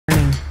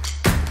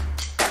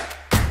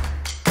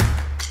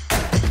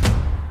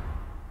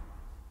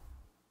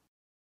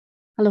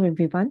Hello,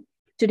 everyone.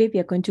 Today, we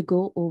are going to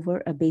go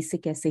over a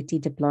basic SAT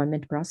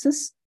deployment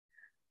process.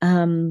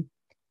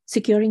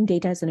 Securing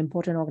data is an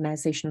important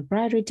organizational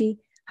priority.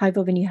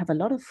 However, when you have a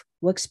lot of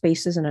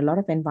workspaces and a lot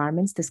of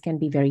environments, this can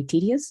be very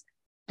tedious.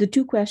 The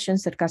two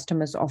questions that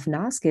customers often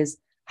ask is,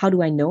 how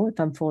do I know if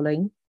I'm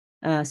following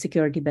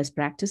security best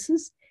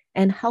practices?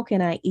 And how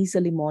can I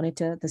easily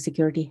monitor the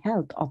security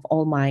health of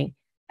all my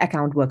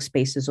account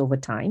workspaces over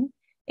time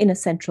in a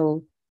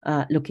central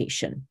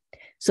location?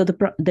 So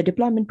the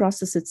deployment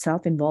process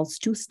itself involves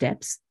two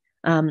steps.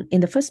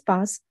 In the first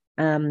pass,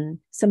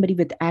 somebody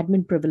with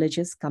admin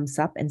privileges comes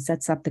up and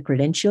sets up the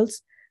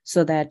credentials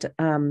so that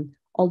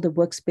all the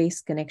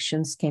workspace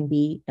connections can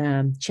be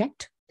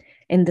checked.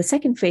 In the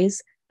second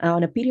phase,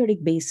 on a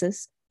periodic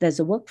basis, there's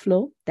a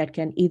workflow that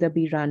can either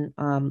be run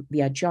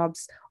via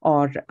jobs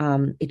or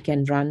it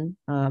can run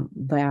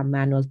via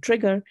manual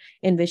trigger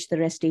in which the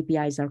REST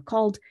APIs are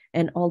called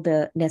and all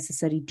the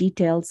necessary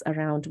details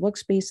around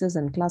workspaces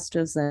and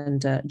clusters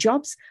and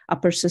jobs are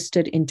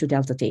persisted into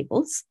Delta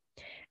tables.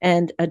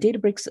 And a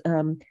Databricks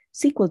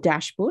SQL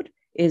dashboard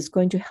is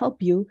going to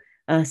help you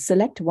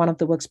select one of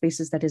the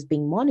workspaces that is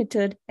being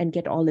monitored and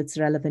get all its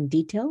relevant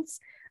details.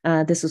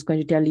 This is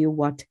going to tell you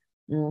what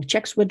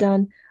checks were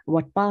done,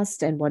 what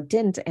passed and what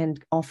didn't,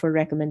 and offer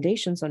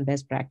recommendations on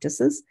best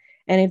practices.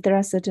 And if there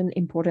are certain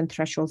important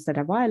thresholds that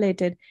are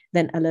violated,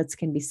 then alerts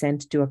can be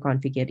sent to a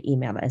configured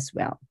email as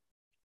well.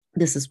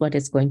 This is what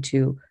it's going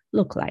to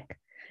look like.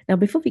 Now,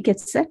 before we get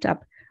set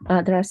up,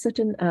 there are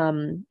certain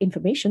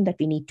information that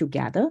we need to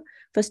gather.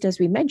 First, as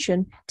we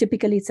mentioned,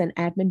 typically it's an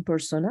admin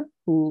persona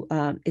who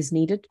is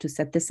needed to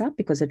set this up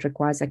because it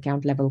requires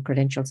account level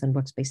credentials and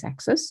workspace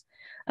access.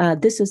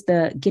 This is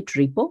the Git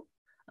repo.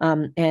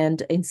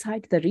 And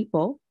inside the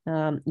repo,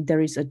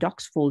 there is a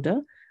docs folder,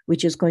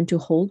 which is going to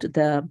hold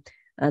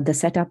the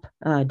setup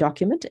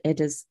document. It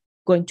is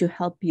going to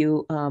help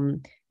you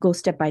go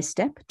step by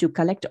step to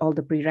collect all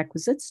the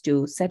prerequisites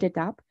to set it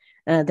up.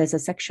 There's a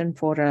section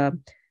for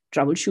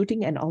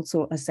troubleshooting and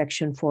also a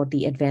section for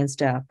the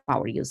advanced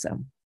power user.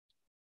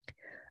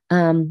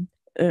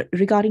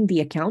 Regarding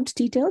the account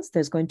details,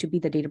 there's going to be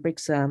the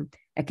Databricks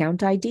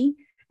account ID,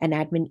 an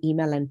admin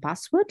email and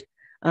password.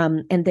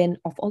 And then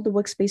of all the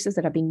workspaces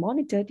that are being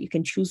monitored, you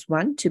can choose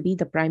one to be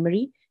the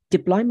primary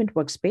deployment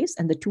workspace,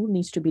 and the tool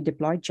needs to be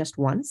deployed just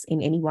once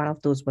in any one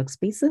of those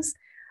workspaces.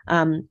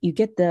 You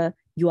get the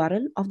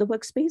URL of the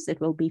workspace.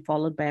 It will be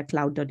followed by a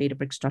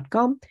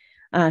cloud.databricks.com.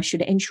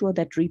 Should ensure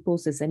that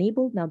repos is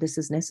enabled. Now, this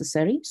is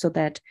necessary so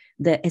that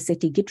the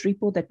SAT Git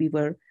repo that we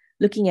were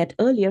looking at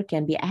earlier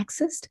can be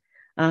accessed.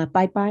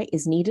 PyPy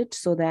is needed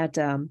so that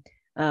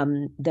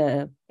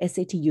the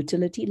SAT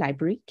utility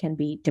library can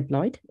be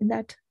deployed in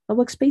that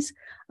workspace.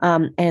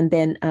 And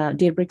then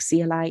Databricks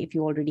CLI, if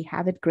you already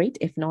have it, great.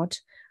 If not,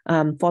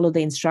 follow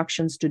the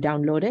instructions to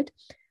download it.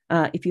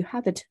 If you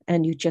have it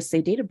and you just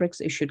say Databricks,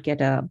 you should get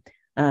a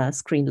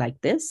screen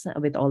like this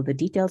with all the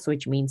details,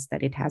 which means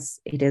that it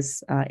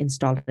is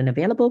installed and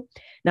available.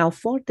 Now,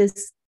 for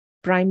this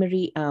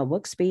primary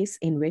workspace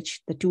in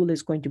which the tool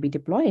is going to be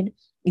deployed,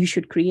 you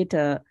should create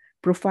a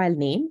profile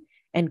name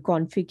and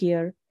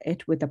configure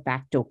it with a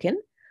PAT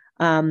token.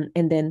 And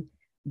then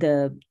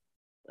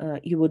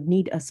you would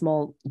need a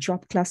small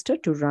job cluster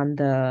to run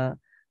the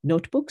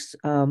notebooks,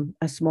 a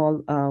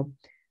small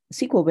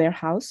SQL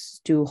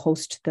warehouse to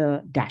host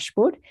the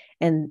dashboard,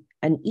 and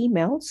an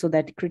email so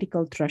that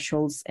critical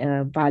thresholds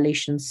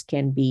violations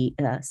can be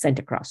sent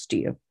across to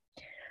you.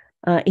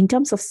 In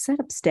terms of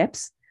setup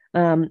steps,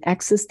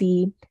 access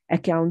the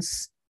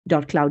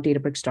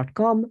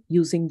accounts.clouddatabricks.com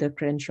using the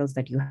credentials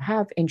that you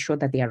have, ensure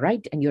that they are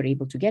right and you're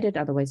able to get it.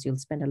 Otherwise, you'll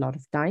spend a lot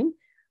of time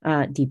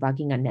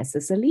debugging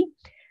unnecessarily.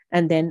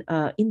 And then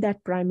in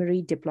that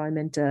primary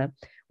deployment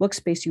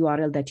workspace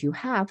URL that you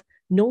have,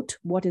 note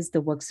what is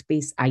the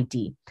workspace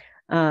ID.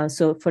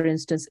 So for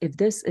instance, if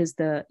this is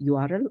the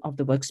URL of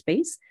the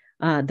workspace,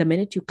 the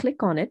minute you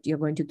click on it, you're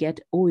going to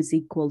get O is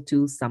equal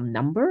to some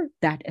number.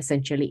 That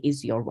essentially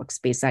is your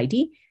workspace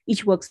ID.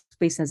 Each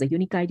workspace has a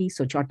unique ID,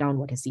 so jot down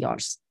what is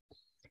yours.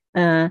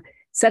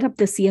 Set up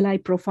the CLI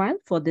profile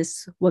for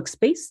this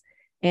workspace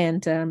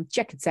and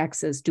check its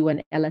access, do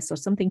an LS or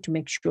something to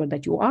make sure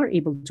that you are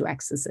able to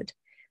access it.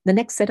 The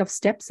next set of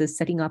steps is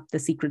setting up the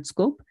secret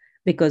scope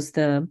because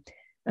the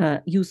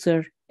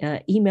user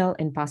email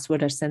and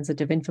password are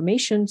sensitive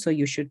information, so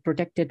you should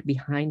protect it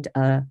behind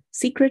a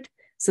secret.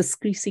 So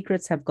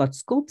secrets have got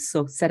scopes,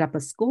 so set up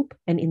a scope,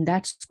 and in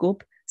that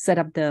scope, set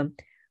up the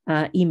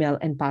email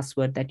and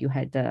password that you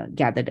had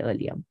gathered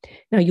earlier.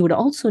 Now, you would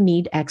also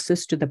need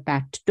access to the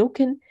PAT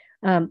token,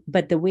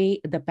 but the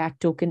way the PAT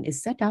token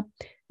is set up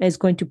is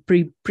going to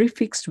be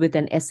prefixed with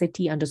an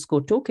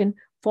SAT_token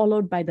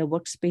followed by the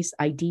workspace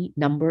ID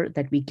number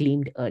that we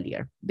gleaned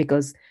earlier,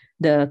 because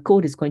the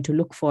code is going to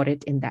look for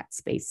it in that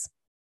space.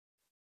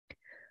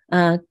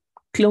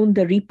 Clone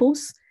the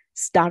repos,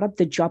 start up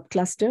the job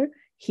cluster.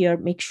 Here,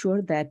 make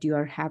sure that you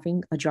are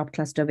having a job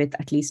cluster with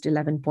at least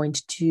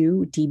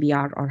 11.2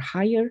 dBr or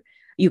higher.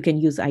 You can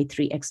use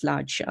i3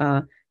 large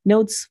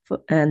nodes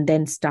and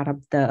then start up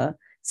the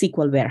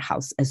SQL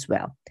warehouse as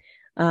well.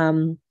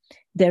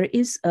 There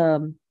is a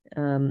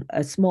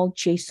small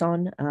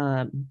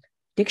JSON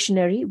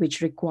dictionary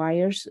which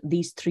requires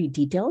these 3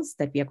 details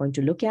that we are going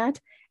to look at,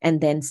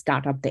 and then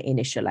start up the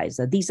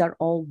initializer. These are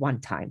all one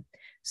time.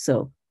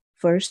 So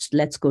first,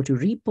 let's go to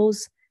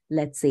repos.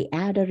 Let's say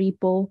add a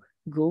repo,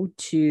 go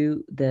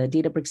to the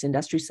Databricks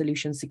Industry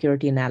Solutions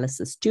Security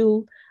Analysis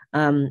tool.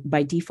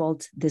 By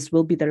default, this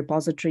will be the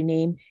repository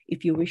name.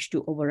 If you wish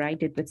to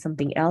override it with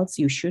something else,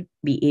 you should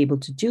be able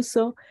to do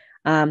so.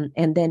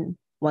 And then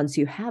once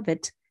you have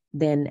it,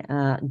 then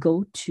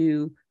go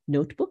to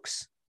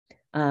notebooks,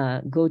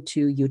 go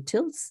to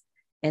utils,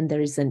 and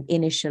there is an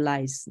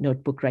initialize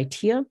notebook right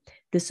here.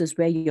 This is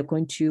where you're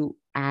going to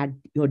add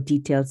your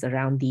details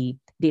around the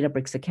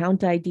Databricks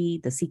account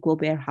ID, the SQL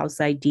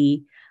warehouse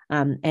ID,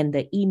 and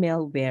the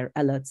email where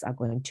alerts are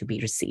going to be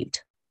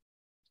received.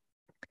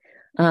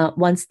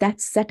 Once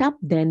that's set up,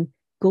 then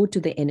go to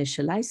the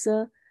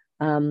initializer,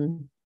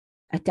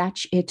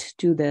 attach it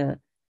to the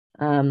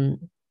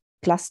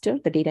cluster,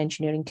 the data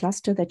engineering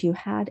cluster that you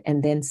had,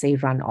 and then say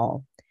run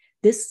all.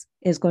 This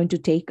is going to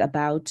take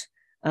about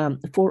 4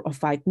 or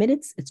 5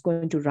 minutes. It's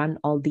going to run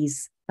all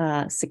these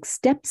 6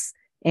 steps,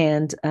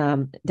 and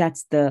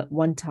that's the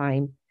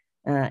one-time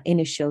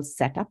initial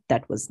setup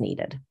that was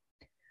needed.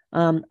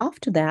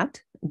 After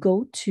that,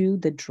 go to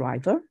the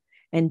driver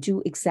and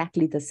do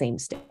exactly the same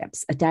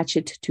steps. Attach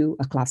it to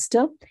a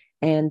cluster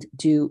and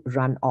do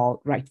run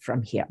all right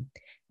from here.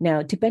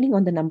 Now, depending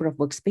on the number of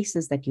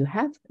workspaces that you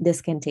have,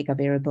 this can take a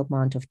variable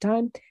amount of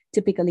time,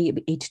 typically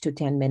 8 to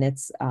 10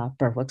 minutes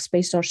per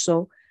workspace or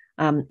so.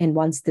 And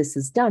once this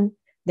is done,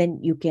 then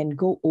you can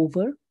go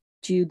over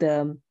to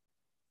the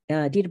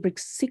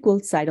Databricks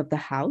SQL side of the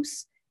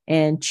house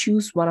and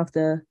choose one of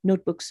the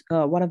notebooks,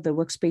 one of the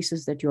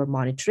workspaces that you're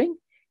monitoring,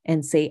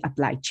 and say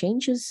apply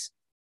changes.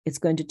 It's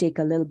going to take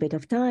a little bit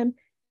of time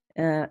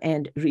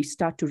and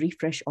restart to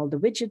refresh all the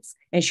widgets,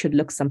 and should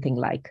look something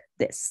like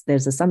this.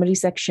 There's a summary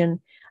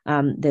section.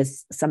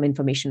 There's some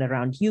information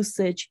around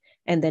usage.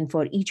 And then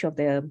for each of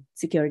the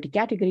security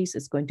categories,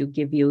 it's going to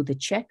give you the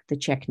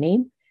check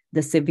name,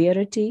 the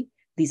severity.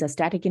 These are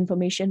static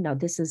information. Now,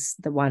 this is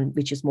the one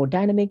which is more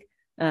dynamic.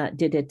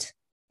 Did it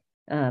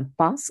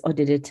pass or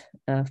did it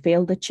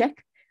fail the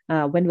check?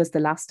 When was the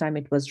last time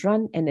it was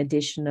run? And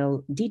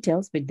additional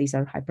details, but these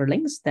are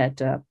hyperlinks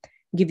that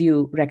give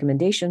you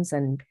recommendations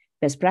and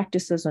best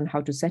practices on how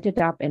to set it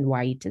up and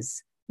why it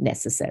is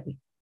necessary.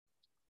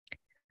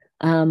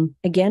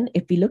 Again,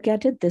 if we look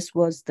at it, this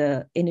was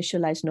the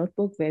initialized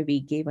notebook where we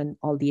gave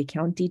all the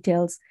account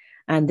details,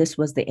 and this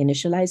was the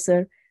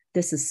initializer.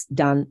 This is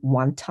done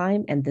one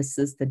time, and this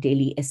is the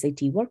daily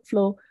SAT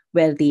workflow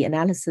where the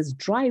analysis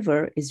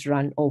driver is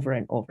run over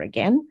and over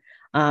again,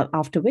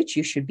 after which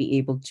you should be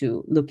able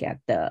to look at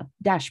the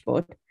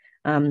dashboard.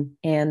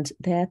 And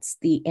that's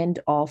the end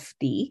of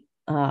the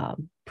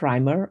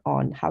primer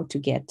on how to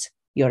get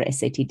your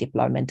SAT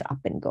deployment up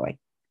and going.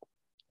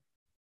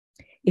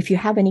 If you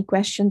have any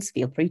questions,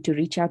 feel free to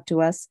reach out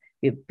to us.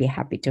 We'd be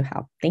happy to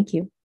help. Thank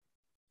you.